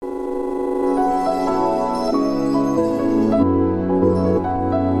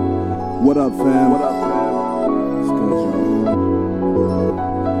fam? What up, fam? It's good, y'all.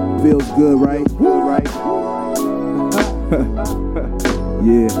 Feels good, right?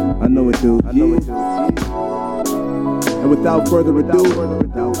 Yeah, I know it, dude. And without further ado,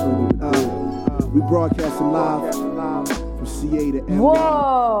 we broadcasting live from CA to NY.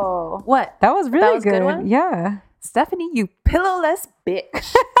 Whoa! What? That was really That was a good. good one? Yeah. Stephanie, you pillowless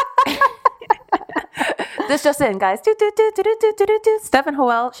bitch. This just in, guys. Steph and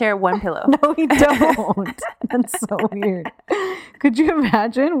Joel share one pillow. No, we don't. That's so weird. Could you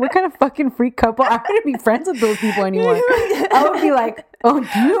imagine? What kind of fucking freak couple? I wouldn't be friends with those people anymore. I would be like, oh,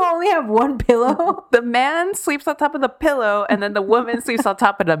 do you only have one pillow? The man sleeps on top of the pillow, and then the woman sleeps on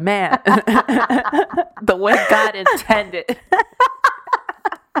top of the man. The way God intended.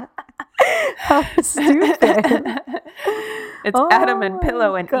 How stupid. It's Adam and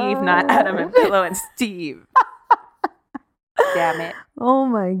Pillow and God. Eve, not Adam and Pillow and Steve. Damn it. Oh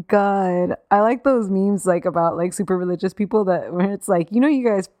my God. I like those memes like about like super religious people that when it's like, you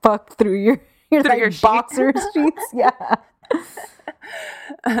guys fucked through your like, your boxer sheets. Yeah.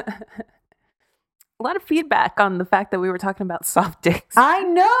 A lot of feedback on the fact that we were talking about soft dicks. I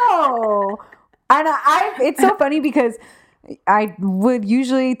know. And it's so funny because I would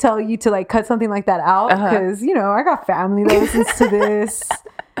usually tell you to like cut something like that out because, I got family that listens to this.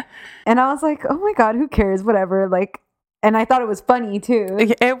 And I was like, oh my God, who cares? Whatever. Like, and I thought it was funny too.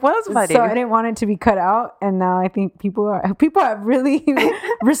 It was funny. So I didn't want it to be cut out. And now I think people have really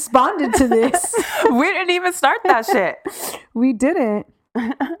responded to this. We didn't even start that shit. We didn't.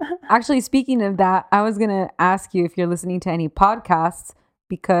 Actually, speaking of that, I was going to ask you if you're listening to any podcasts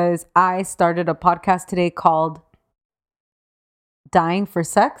because I started a podcast today called Dying for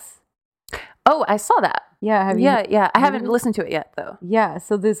Sex. Oh, I saw that. Yeah. Have you? Yeah. I haven't listened to it yet, though. Yeah.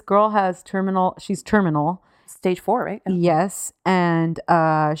 So this girl has she's terminal. Stage 4, right? Yes. And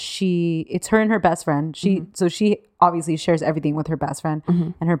it's her and her best friend. So she obviously shares everything with her best friend.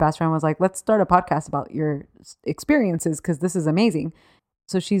 And her best friend was like, let's start a podcast about your experiences because this is amazing.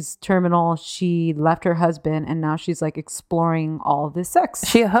 So she's terminal. She left her husband and now she's like exploring all of this sex.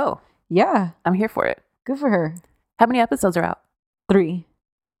 She a hoe. Yeah. I'm here for it. Good for her. How many episodes are out? 3.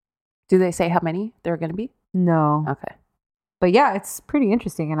 Do they say how many there are going to be? No. Okay. But yeah, it's pretty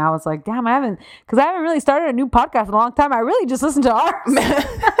interesting. And I was like, damn, I haven't really started a new podcast in a long time. I really just listened to ours.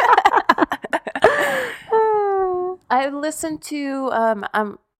 I listened to,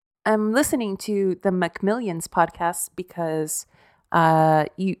 I'm listening to the McMillions podcast because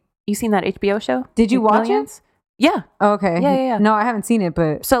you seen that HBO show? Did you watch it? Yeah. Okay. Yeah. No, I haven't seen it,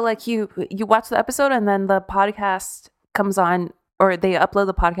 but. So like you watch the episode and then the podcast comes on, or they upload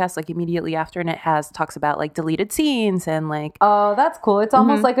the podcast like immediately after, and it talks about like deleted scenes and like. Oh, that's cool. It's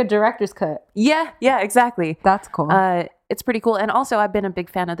almost like a director's cut. Yeah, exactly. That's cool. It's pretty cool. And also I've been a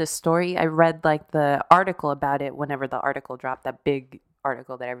big fan of this story. I read like the article about it whenever the article dropped, that big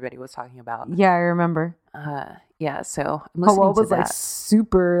article that everybody was talking about. Yeah, I remember. Yeah, so I'm listening Joel was to that. like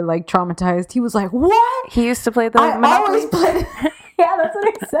super like traumatized. He was like, what? He used to play the I Monopoly. always played. Yeah, that's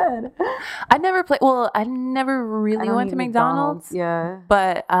what he said. I never really went to McDonald's. Yeah.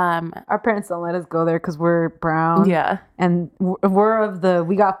 But our parents don't let us go there because we're brown. Yeah. And we're of the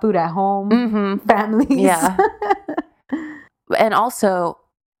we got food at home families. Yeah. And also,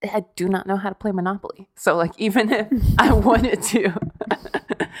 I do not know how to play Monopoly. So like even if I wanted to,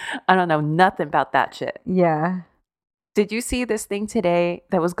 I don't know nothing about that shit. Yeah. Did you see this thing today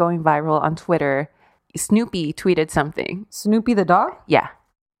that was going viral on Twitter? Snoopy tweeted something. Snoopy the dog? Yeah.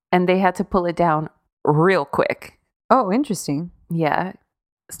 And they had to pull it down real quick. Oh, interesting. Yeah.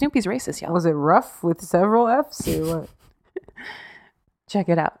 Snoopy's racist, y'all. Was it rough with several F's or what? Check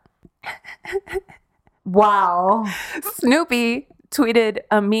it out. Wow. Snoopy tweeted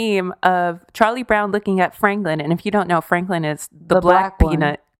a meme of Charlie Brown looking at Franklin. And if you don't know, Franklin is the black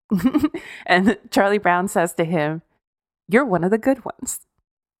peanut. And Charlie Brown says to him, "You're one of the good ones."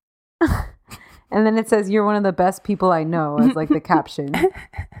 And then it says, "You're one of the best people I know," as like the caption.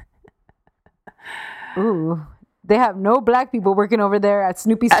 Ooh. They have no black people working over there at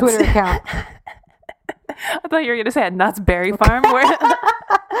Snoopy's Twitter account. I thought you were going to say at Knott's Berry Farm.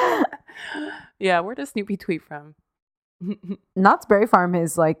 Where does Snoopy tweet from? Knott's Berry Farm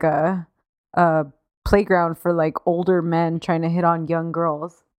is like a playground for like older men trying to hit on young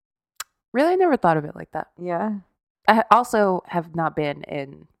girls. Really? I never thought of it like that. Yeah. I also have not been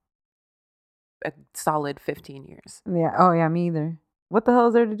in a solid 15 years. Yeah. Oh, yeah, me either. What the hell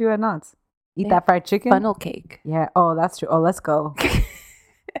is there to do at Knott's? Eat that fried chicken? Funnel cake. Yeah. Oh, that's true. Oh, let's go.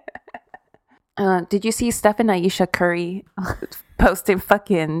 Did you see Steph and Aisha Curry posting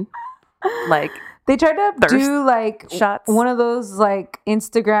fucking like They tried to Thirst do like shots. one of those like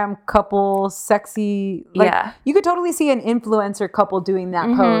Instagram couple sexy. Like, Yeah. you could totally see an influencer couple doing that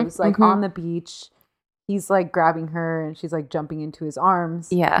pose, like on the beach. He's like grabbing her and she's like jumping into his arms.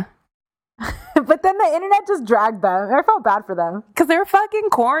 Yeah. But then the internet just dragged them. I felt bad for them. Because they're fucking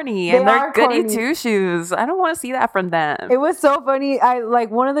corny They and they're are goody corny. two shoes. I don't want to see that from them. It was so funny. I like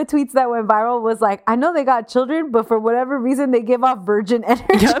one of the tweets that went viral was like, I know they got children, but for whatever reason they give off virgin energy.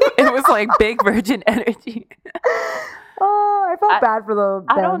 Yep, it was like big virgin energy. Oh, I felt bad for them.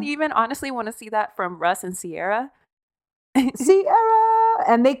 I don't even honestly want to see that from Russ and Sierra. Sierra,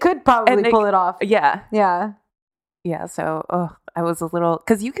 and they could probably pull it off. Yeah. Yeah. Yeah. So I was a little,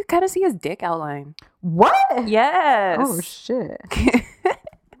 because you could kind of see his dick outline. What? Yes. Oh shit.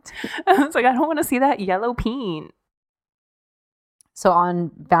 I was like, I don't want to see that yellow peen. So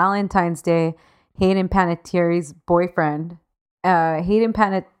on Valentine's Day, Hayden Panettiere's boyfriend, Hayden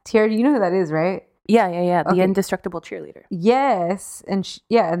Panettiere, you know who that is, right? Yeah. The Okay. indestructible cheerleader. Yes, and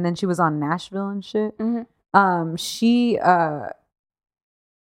and then she was on Nashville and shit.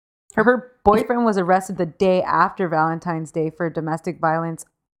 Her boyfriend was arrested the day after Valentine's Day for domestic violence,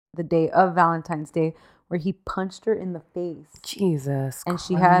 the day of Valentine's Day, where he punched her in the face. Jesus. And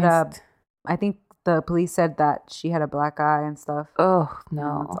she Christ. had I think the police said that she had a black eye and stuff. Oh It's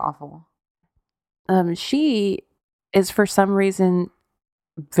no. awful. She is for some reason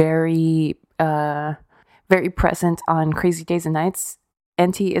very very present on Crazy Days and Nights.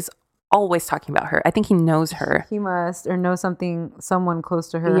 NT is always talking about her. I think he knows her. He must, or know someone close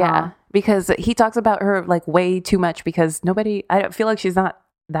to her. Yeah, huh? because he talks about her like way too much because I don't feel like she's not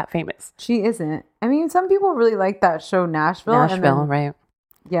that famous. She isn't. I mean, some people really like that show Nashville. and Nashville, then- right?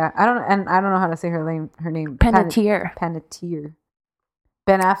 Yeah, I don't know how to say her name. Panettiere. Panettiere.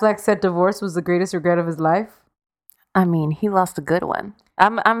 Ben Affleck said divorce was the greatest regret of his life. I mean, he lost a good one.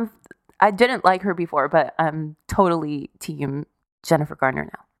 I didn't like her before, but I'm totally team Jennifer Garner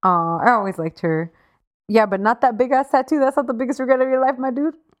now. Oh, I always liked her. Yeah, but not that big ass tattoo. That's not the biggest regret of your life, my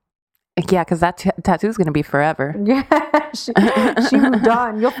dude. Yeah, because that tattoo is going to be forever. Yeah, she moved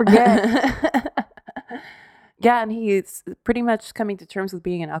on. You'll forget. Yeah, and he's pretty much coming to terms with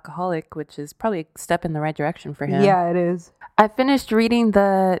being an alcoholic, which is probably a step in the right direction for him. Yeah, it is. I finished reading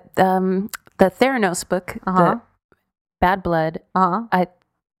the Theranos book, the Bad Blood. I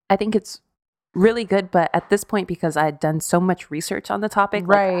think it's really good, but at this point, because I had done so much research on the topic,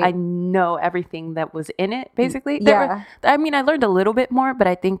 Right. like, I know everything that was in it, basically. Yeah. I mean, I learned a little bit more, but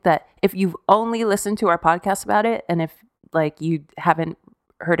I think that if you've only listened to our podcast about it, and if like you haven't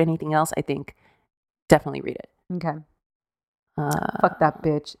heard anything else, I think definitely read it. Okay. Fuck that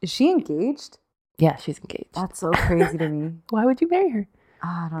bitch. Is she engaged? Yeah, she's engaged. That's so crazy to me. Why would you marry her?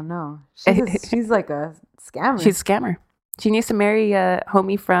 I don't know. She's like a scammer. She's a scammer. She needs to marry a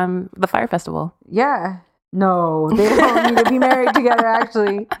homie from the Fire Festival. Yeah. No, they don't need to be married together,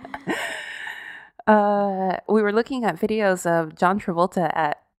 actually. We were looking at videos of John Travolta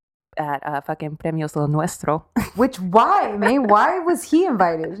at fucking Premios Lo Nuestro. Why, man? Why was he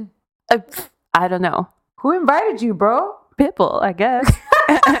invited? I don't know. Who invited you, bro? Pitbull, I guess.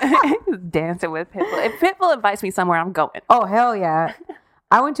 Dancing with Pitbull. If Pitbull invites me somewhere, I'm going. Oh, hell yeah.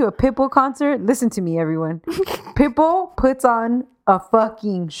 I went to a Pitbull concert. Listen to me, everyone. Pitbull puts on a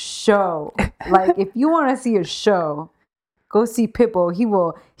fucking show. Like, if you want to see a show, go see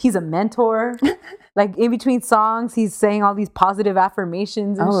Pitbull. He's a mentor. Like, in between songs, he's saying all these positive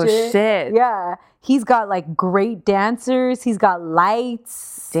affirmations and shit. Yeah. He's got, like, great dancers. He's got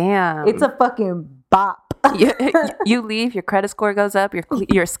lights. Damn. It's a fucking bop. You leave, your credit score goes up,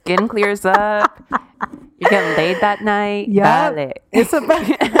 your skin clears up, you're getting laid that night. Yeah. Dale. It's a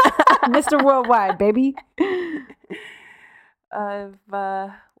Mr. Worldwide, baby.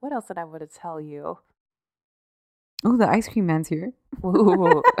 What else did I want to tell you? Oh, the ice cream man's here.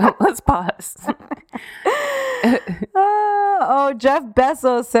 Ooh, let's pause. Jeff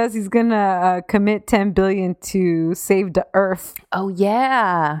Bezos says he's gonna commit $10 billion to save the earth. Oh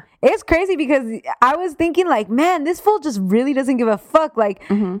yeah, it's crazy because I was thinking like, man, this fool just really doesn't give a fuck. Like,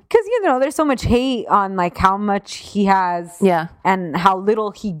 because there's so much hate on like how much he has, yeah, and how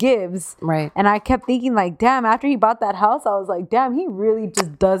little he gives, right. And I kept thinking like, damn, after he bought that house, I was like, damn, he really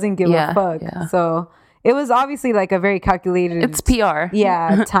just doesn't give a fuck. Yeah. So it was obviously like a very calculated. It's PR.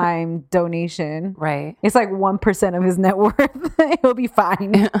 Yeah, time donation. Right. It's like 1% of his net worth. He'll be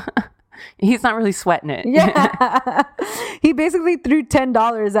fine. He's not really sweating it. Yeah. He basically threw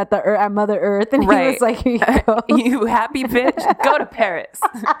 $10 at Mother Earth, and he was like, "Here you go." You happy bitch? Go to Paris.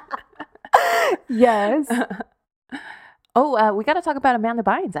 Yes. Oh, we got to talk about Amanda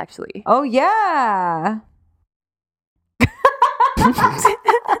Bynes, actually. Oh yeah.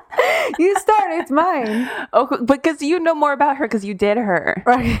 You started mine. Oh, because you know more about her because you did her.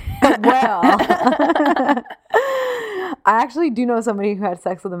 Right. Well, I actually do know somebody who had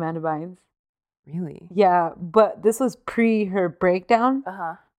sex with Amanda Bynes. Really? Yeah, but this was pre her breakdown.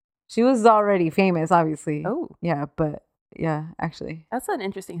 Uh-huh. She was already famous, obviously. Oh. Yeah, but yeah, actually. That's an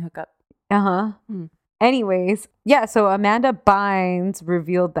interesting hookup. Uh-huh. Anyways, yeah, so Amanda Bynes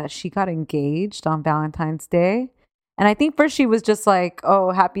revealed that she got engaged on Valentine's Day. And I think first she was just like,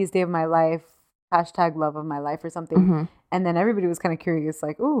 oh, happiest day of my life, hashtag love of my life or something. Mm-hmm. And then everybody was kind of curious,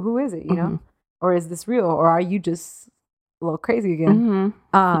 like, oh, who is it, you know? Or is this real? Or are you just a little crazy again?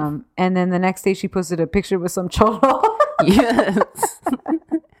 And then the next day she posted a picture with some cholo. Yes.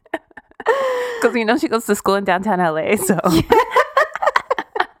 Because you know she goes to school in downtown LA, so.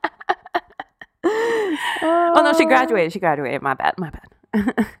 Oh no, she graduated. My bad.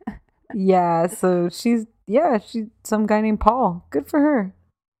 Yeah, so she's some guy named Paul. Good for her.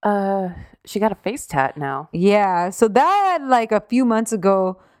 She got a face tat now. Yeah, so that like a few months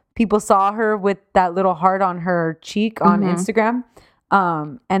ago, people saw her with that little heart on her cheek on Instagram.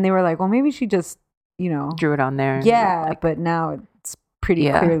 And they were like, well, maybe she just, drew it on there. Yeah, but now it's pretty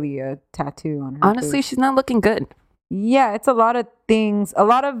clearly a tattoo on her. Honestly, face. she's not looking good. Yeah, it's a lot of things, a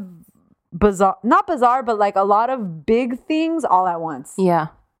lot of not bizarre, but like a lot of big things all at once. Yeah.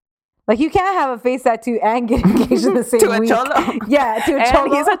 Like you can't have a face tattoo and get engaged in the same to week. A cholo. Yeah, to a cholo.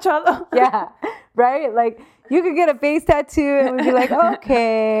 And he's a cholo. Yeah, right? Like you could get a face tattoo and we'd be like,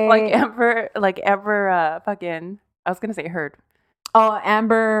 okay. Like Amber fucking, I was going to say Heard. Oh,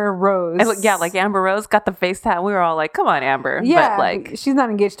 Amber Rose. Yeah, like Amber Rose got the face tat. We were all like, come on, Amber. Yeah, but like she's not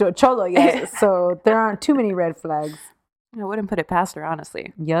engaged to a cholo yet, so there aren't too many red flags. I wouldn't put it past her,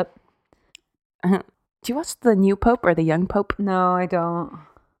 honestly. Yep. Do you watch The New Pope or The Young Pope? No, I don't.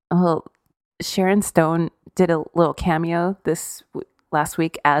 Oh, Sharon Stone did a little cameo last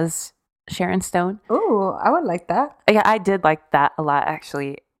week as Sharon Stone. Oh, I would like that. Yeah, I did like that a lot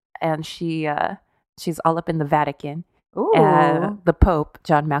actually. And she's all up in the Vatican. Ooh. And the Pope,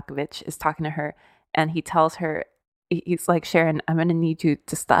 John Malkovich, is talking to her, and he tells her, he's like, Sharon, I'm gonna need you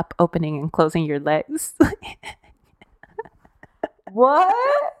to stop opening and closing your legs. What?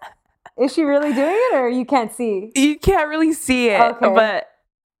 Is she really doing it, or you can't see? You can't really see it, but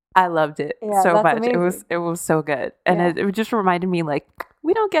I loved it so much. Amazing. It was so good, and it just reminded me like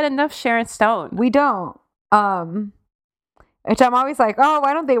we don't get enough Sharon Stone. We don't. Which I'm always like, oh,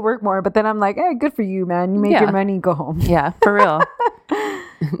 why don't they work more? But then I'm like, hey, good for you, man. You make your money, go home. Yeah, for real.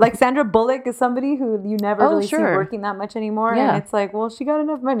 Like Sandra Bullock is somebody who you never really see working that much anymore. Yeah. And it's like, well, she got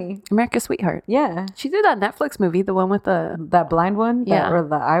enough money. America's Sweetheart. Yeah. She did that Netflix movie, the one with that blind one? Or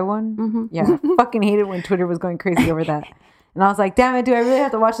the eye one? Mm-hmm. Yeah. Fucking hated when Twitter was going crazy over that. And I was like, damn it, do I really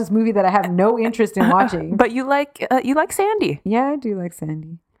have to watch this movie that I have no interest in watching? But you like Sandy. Yeah, I do like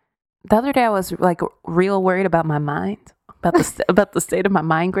Sandy. The other day I was like real worried about my mind. About the state of my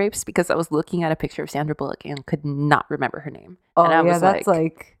mind grapes because I was looking at a picture of Sandra Bullock and could not remember her name. Oh, and I was that's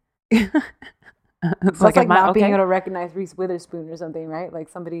like it's like not being able to recognize Reese Witherspoon or something, right? Like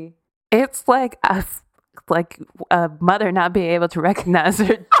somebody. It's like a mother not being able to recognize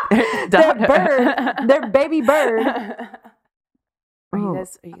her daughter. Their baby bird. Are you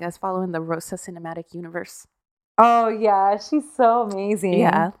guys following the Rosa cinematic universe? Oh yeah, she's so amazing.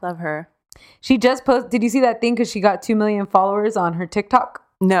 Yeah, I love her. She just posted. Did you see that thing? Because she got 2 million followers on her TikTok.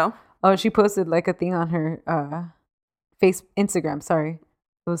 No. Oh, she posted like a thing on her Instagram. Sorry,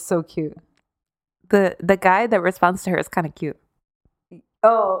 it was so cute. The guy that responds to her is kind of cute.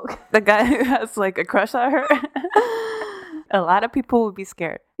 Oh, the guy who has like a crush on her. A lot of people would be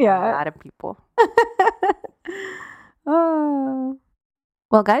scared. Yeah, a lot of people. Oh.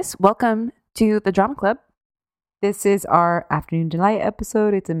 Well, guys, welcome to the Drama Club. This is our Afternoon Delight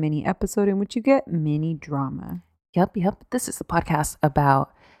episode. It's a mini episode in which you get mini drama. Yep. This is the podcast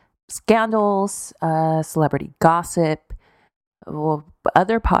about scandals, celebrity gossip,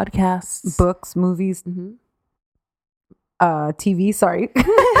 other podcasts. Books, movies, TV, sorry.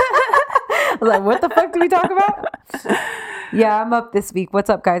 I was like, what the fuck do we talk about? Yeah, I'm up this week. What's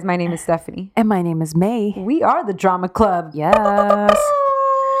up, guys? My name is Stephanie. And my name is May. We are the Drama Club. Yes.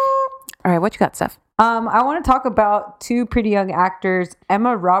 All right, what you got, Steph? I want to talk about two pretty young actors,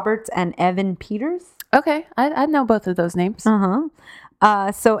 Emma Roberts and Evan Peters. Okay, I know both of those names.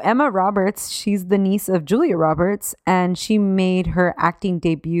 So Emma Roberts, she's the niece of Julia Roberts, and she made her acting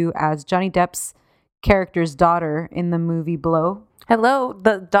debut as Johnny Depp's character's daughter in the movie Blow. Hello,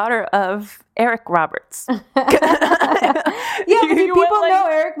 the daughter of Eric Roberts. Yeah, but do people know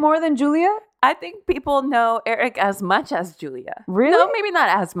Eric more than Julia? I think people know Eric as much as Julia. Really? No, maybe not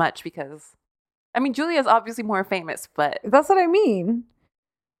as much because, I mean, Julia is obviously more famous, but... That's what I mean.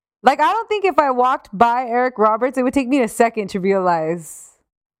 Like, I don't think if I walked by Eric Roberts, it would take me a second to realize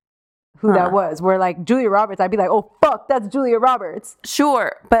who that was. Where, like, Julia Roberts, I'd be like, oh, fuck, that's Julia Roberts.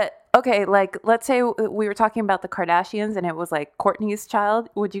 Sure. But, okay, like, let's say we were talking about the Kardashians and it was, like, Kourtney's child.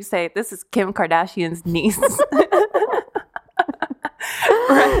 Would you say, this is Kim Kardashian's niece?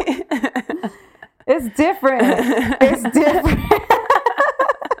 Right? It's different. It's different.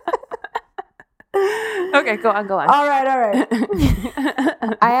 Okay, go on. All right.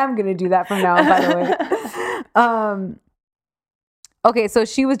 I am going to do that from now on, by the way. Okay, so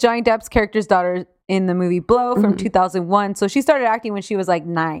she was Johnny Depp's character's daughter in the movie Blow from 2001. So she started acting when she was like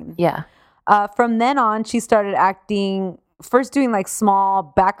 9. Yeah. From then on, she started acting, first doing like small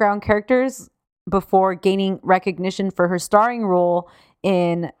background characters before gaining recognition for her starring role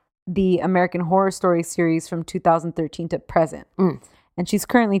in the American Horror Story series from 2013 to present. And she's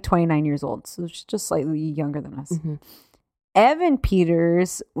currently 29 years old, so she's just slightly younger than us. Evan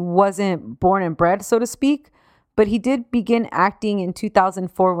Peters wasn't born and bred, so to speak, but he did begin acting in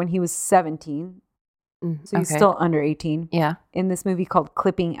 2004 when he was 17. So he's still under 18. Yeah. In this movie called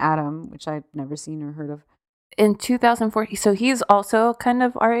Clipping Adam, which I'd never seen or heard of. In 2004, so he's also kind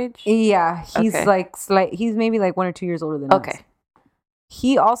of our age? Yeah, he's he's maybe like 1 or 2 years older than us.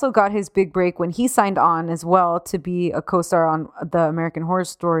 He also got his big break when he signed on as well to be a co-star on the American Horror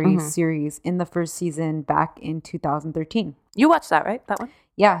Story series in the first season back in 2013. You watched that, right? That one?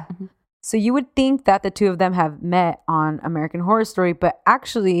 Yeah. So you would think that the two of them have met on American Horror Story, but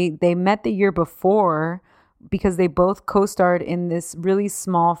actually they met the year before because they both co-starred in this really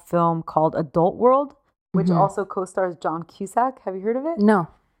small film called Adult World, which also co-stars John Cusack. Have you heard of it? No.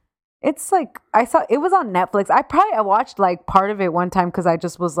 It's like, I saw, it was on Netflix. I watched like part of it one time because I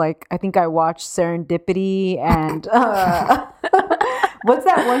just was like, I think I watched Serendipity and what's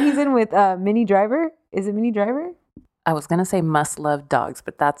that one he's in with Minnie Driver? Is it Minnie Driver? I was going to say Must Love Dogs,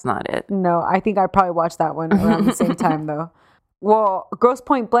 but that's not it. No, I think I probably watched that one around the same time though. Well, Gross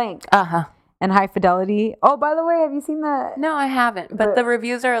Point Blank. And High Fidelity. Oh, by the way, have you seen that? No, I haven't, but the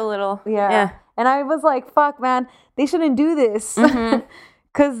reviews are a little... Yeah. And I was like, fuck, man, they shouldn't do this.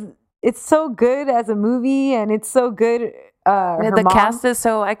 Because it's so good as a movie and it's so good. The cast is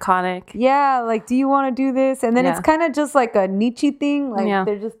so iconic. Yeah, like, do you want to do this? And then it's kind of just like a Nietzsche thing. Like,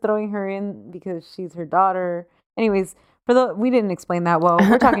 they're just throwing her in because she's her daughter. Anyways, we didn't explain that well.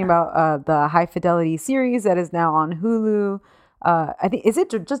 We're talking about the High Fidelity series that is now on Hulu. I think, is it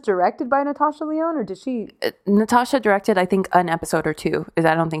just directed by Natasha Lyonne or did she? Natasha directed, I think, an episode or two. I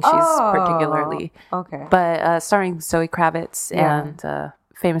don't think she's particularly. Okay. But starring Zoe Kravitz and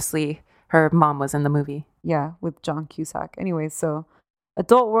famously, her mom was in the movie. Yeah, with John Cusack. Anyways, so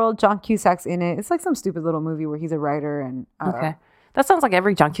Adult World, John Cusack's in it. It's like some stupid little movie where he's a writer and. Okay. That sounds like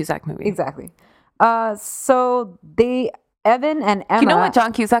every John Cusack movie. Exactly. So Evan and Emma. You know what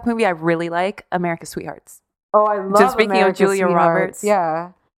John Cusack movie I really like? America's Sweethearts. Oh, I love Just speaking America's of Julia Sweethearts. Roberts.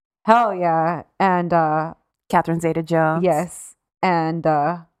 Yeah. Hell yeah. And Catherine Zeta-Jones. yes. And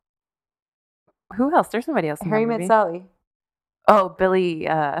who else? There's somebody else in Harry that Met movie. Sally. Oh, Billy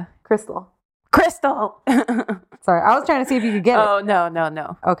Crystal. Sorry, I was trying to see if you could get it. Oh,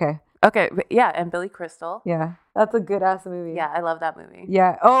 no. Okay. But yeah, and Billy Crystal. Yeah. That's a good ass movie. Yeah, I love that movie.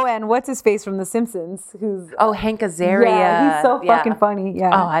 Yeah. Oh, and what's his face from The Simpsons? Who's Hank Azaria. Yeah, he's so fucking funny. Yeah.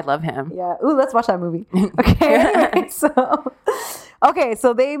 Oh, I love him. Yeah. Ooh, let's watch that movie. Okay. Anyway,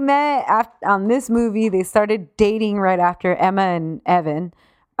 so they met on this movie. They started dating right after Emma and Evan.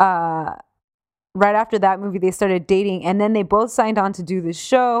 Right after that movie, they started dating, and then they both signed on to do the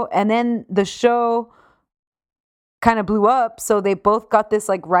show. And then the show kind of blew up, so they both got this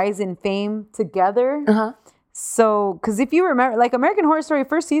like rise in fame together. So, because if you remember, like American Horror Story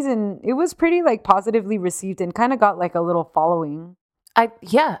first season, it was pretty like positively received and kind of got like a little following. I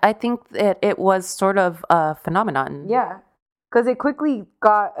think that it was sort of a phenomenon. Yeah, because it quickly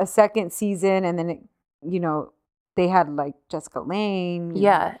got a second season, and then it, they had like Jessica Lange.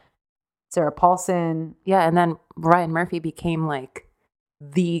 Yeah. Sarah Paulson. Yeah, and then Ryan Murphy became like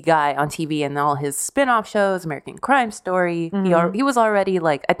the guy on TV in all his spin-off shows, American Crime Story. He was already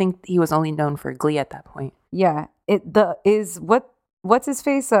like, I think he was only known for Glee at that point. Yeah. What's his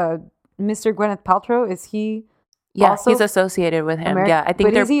face? Mr. Gwyneth Paltrow, is he? Yeah, also he's associated with him. Yeah, I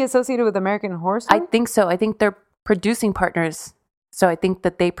think. But is he associated with American Horror Story? I think so. I think they're producing partners. So I think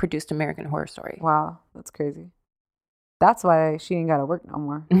that they produced American Horror Story. Wow, that's crazy. That's why she ain't got to work no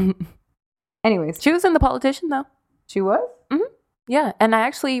more. Anyways. She was in The Politician, though. She was? Mm-hmm. Yeah, and I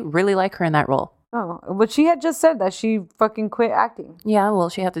actually really like her in that role. Oh, but she had just said that she fucking quit acting. Yeah, well,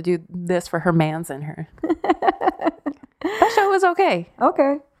 she had to do this for her mans and her. That show was okay.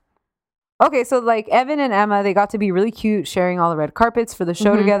 Okay, so like Evan and Emma, they got to be really cute, sharing all the red carpets for the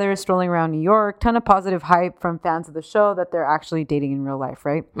show together, strolling around New York. Ton of positive hype from fans of the show that they're actually dating in real life,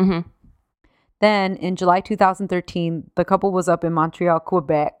 right? Mm-hmm. Then in July 2013, the couple was up in Montreal,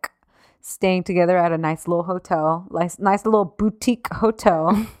 Quebec, staying together at a nice little hotel, nice little boutique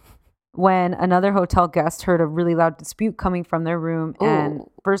hotel, when another hotel guest heard a really loud dispute coming from their room and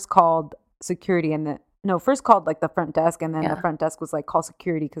first called security first called like the front desk, and then the front desk was like, call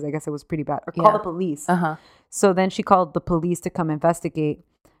security because I guess it was pretty bad, or call the police. So then she called the police to come investigate.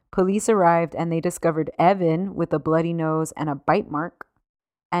 Police arrived and they discovered Evan with a bloody nose and a bite mark,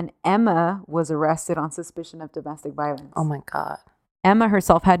 and Emma was arrested on suspicion of domestic violence. Oh my God. Emma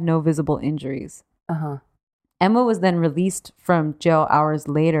herself had no visible injuries. Emma was then released from jail hours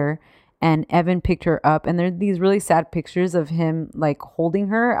later, and Evan picked her up, and there are these really sad pictures of him like holding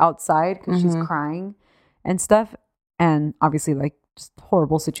her outside because she's crying and stuff, and obviously like just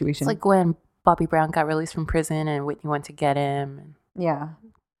horrible situation. It's like when Bobby Brown got released from prison and Whitney went to get him. Yeah.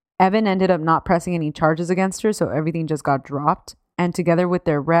 Evan ended up not pressing any charges against her, so everything just got dropped. And together with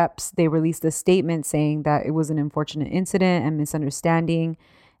their reps, they released a statement saying that it was an unfortunate incident and misunderstanding,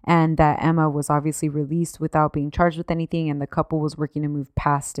 and that Emma was obviously released without being charged with anything, and the couple was working to move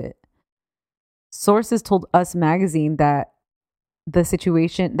past it. Sources told Us Magazine that the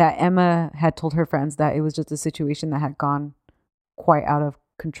situation that Emma had told her friends that it was just a situation that had gone quite out of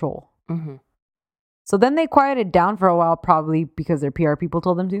control. So then they quieted down for a while, probably because their PR people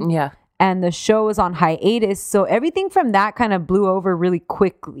told them to. Yeah. And the show was on hiatus. So everything from that kind of blew over really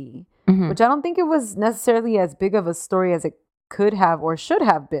quickly, which I don't think it was necessarily as big of a story as it could have or should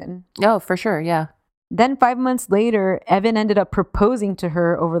have been. Oh, for sure. Yeah. Then 5 months later, Evan ended up proposing to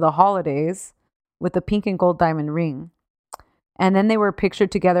her over the holidays with a pink and gold diamond ring. And then they were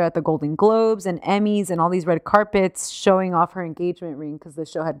pictured together at the Golden Globes and Emmys and all these red carpets, showing off her engagement ring because the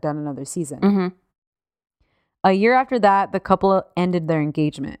show had done another season. A year after that, the couple ended their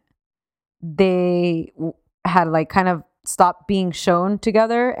engagement. They had like kind of stopped being shown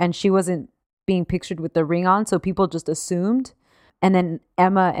together, and she wasn't being pictured with the ring on, so people just assumed. And then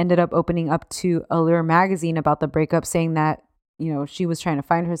Emma ended up opening up to Allure magazine about the breakup, saying that, you know, she was trying to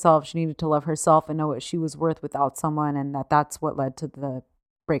find herself. She needed to love herself and know what she was worth without someone, and that's what led to the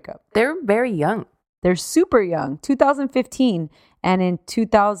breakup. They're very young. They're super young. 2015, and in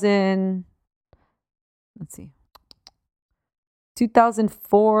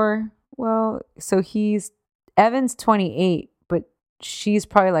 2004. Well, so Evan's 28, but she's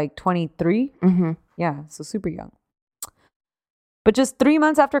probably like 23. Yeah, so super young. But just 3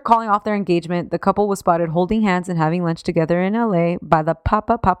 months after calling off their engagement, the couple was spotted holding hands and having lunch together in LA by the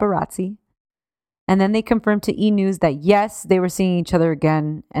paparazzi. And then they confirmed to E! News that yes, they were seeing each other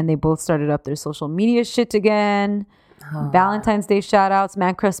again, and they both started up their social media shit again. Valentine's Day shout outs,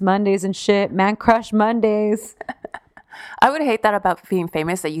 Man Crush Mondays and shit. Man Crush Mondays. I would hate that about being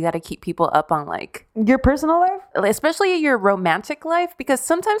famous, that you got to keep people up on like your personal life, especially your romantic life, because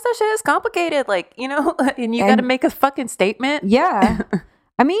sometimes that shit is complicated, like, you know, and you got to make a fucking statement. Yeah.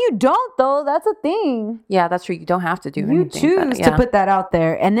 I mean, you don't though. That's a thing. Yeah, that's true. You don't have to do anything. You choose to put that out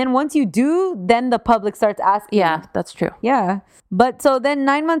there. And then once you do, then the public starts asking. Yeah, that's true. Yeah. But so then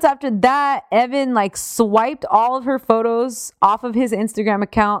 9 months after that, Evan like swiped all of her photos off of his Instagram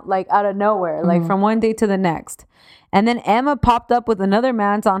account, like out of nowhere, like from one day to the next. And then Emma popped up with another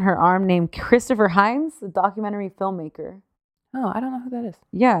man's on her arm named Christopher Hines, the documentary filmmaker. Oh, I don't know who that is.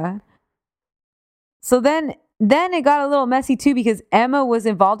 Yeah. So then it got a little messy too, because Emma was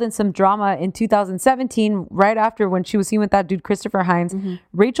involved in some drama in 2017, right after when she was seen with that dude, Christopher Hines.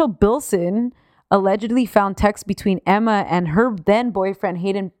 Rachel Bilson allegedly found texts between Emma and her then boyfriend,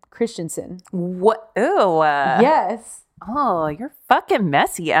 Hayden Christensen. What? Ew. Yes. Oh, you're fucking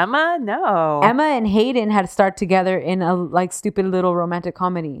messy, Emma. No. Emma and Hayden had started together in a like stupid little romantic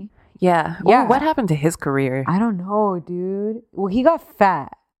comedy. Yeah. Yeah. Ooh, what happened to his career? I don't know, dude. Well, he got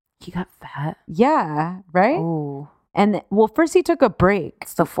fat. He got fat? Yeah, right? Oh. And well, first he took a break.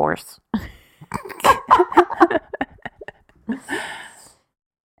 It's the Force.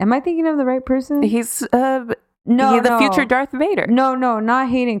 Am I thinking of the right person? He's the future Darth Vader. No, not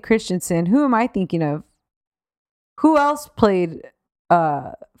Hayden Christensen. Who am I thinking of? Who else played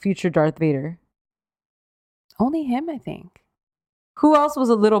future Darth Vader? Only him, I think. Who else was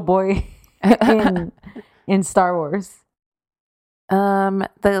a little boy in Star Wars? Oh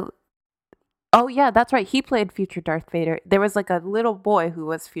yeah, that's right. He played future Darth Vader. There was like a little boy who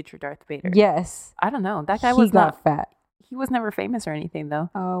was future Darth Vader. Yes. I don't know. That guy was not fat. He was never famous or anything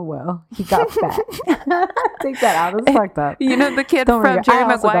though. Oh well, he got fat. Take that out. It's fucked up. You know the kid from Jerry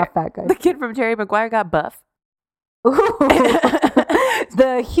Maguire. The kid from Jerry Maguire got buff. Ooh,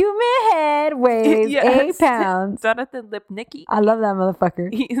 The human head weighs 8 pounds. Jonathan Lipnicki. I love that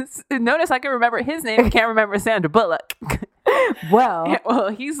motherfucker. Notice I can remember his name. I can't remember Sandra Bullock. Well,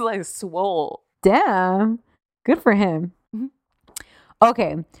 he's like swole. Damn. Good for him.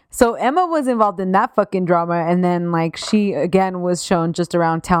 Okay, so Emma was involved in that fucking drama, and then like she again was shown just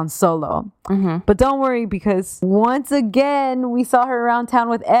around town solo. But don't worry, because once again we saw her around town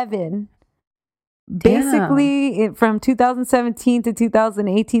with Evan. Basically, from 2017 to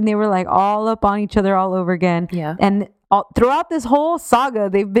 2018, they were like all up on each other all over again. Yeah, and throughout this whole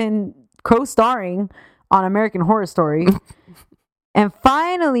saga, they've been co-starring on American Horror Story. And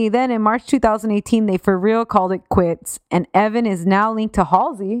finally, then in March 2018, they for real called it quits. And Evan is now linked to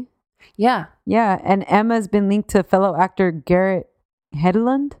Halsey. Yeah. Yeah. And Emma's been linked to fellow actor Garrett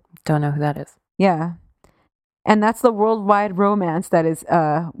Hedlund. Don't know who that is. Yeah. And that's the worldwide romance that is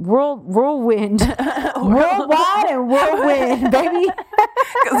whirlwind. Worldwide and whirlwind, baby.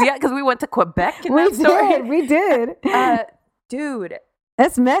 Because we went to Quebec in that story. We did. Dude.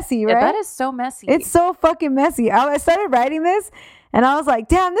 That's messy, right? That is so messy. It's so fucking messy. I started writing this and I was like,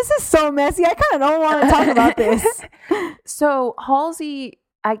 damn, this is so messy. I kind of don't want to talk about this. So Halsey,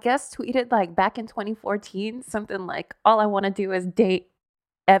 I guess, tweeted like back in 2014, something like, all I want to do is date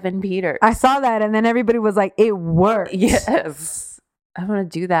Evan Peters. I saw that and then everybody was like, it worked. Yes. I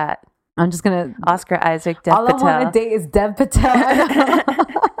want to do that. I'm just going to. Oscar Isaac, Dev Patel. Patel. All I want to date is Dev Patel.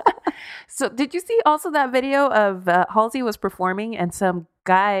 So did you see also that video of Halsey was performing and some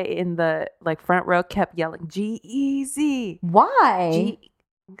guy in the like front row kept yelling G-Eazy. Why?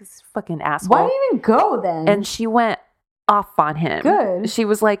 This fucking asshole. Why did you even go then? And she went off on him. Good. She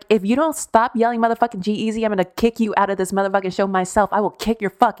was like, if you don't stop yelling motherfucking G-Eazy, I'm gonna kick you out of this motherfucking show myself. I will kick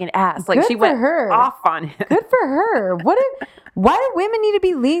your fucking ass. Like, good she for went her. off on him. Good for her. Why do women need to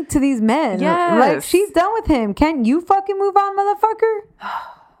be linked to these men? Yes. Like, she's done with him. Can't you fucking move on, motherfucker?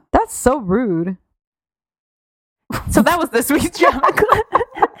 That's so rude. So that was this week's drama club.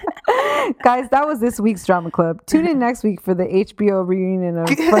 Guys, that was this week's drama club. Tune in next week for the HBO reunion of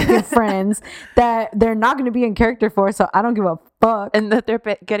fucking Friends that they're not going to be in character for, so I don't give a fuck. And that they're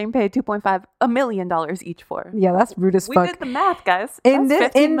getting paid $2.5 million each for. Yeah, that's rude as fuck. We did the math, guys. In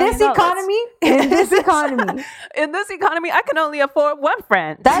this economy, in this economy, I can only afford one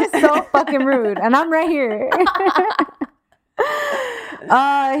friend. That is so fucking rude, and I'm right here.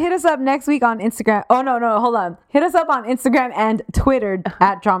 Hit us up next week on Instagram. Oh no, hold on. Hit us up on Instagram and Twitter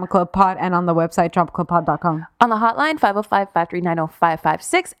at Drama Club Pod and on the website dramaclubpod.com. On the hotline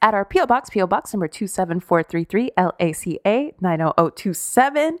 505-539-0556 at our PO Box number 27433 LACA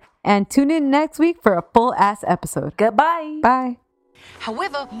 90027. And tune in next week for a full ass episode. Goodbye. Bye.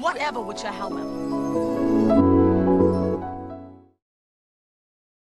 However, whatever with your helmet.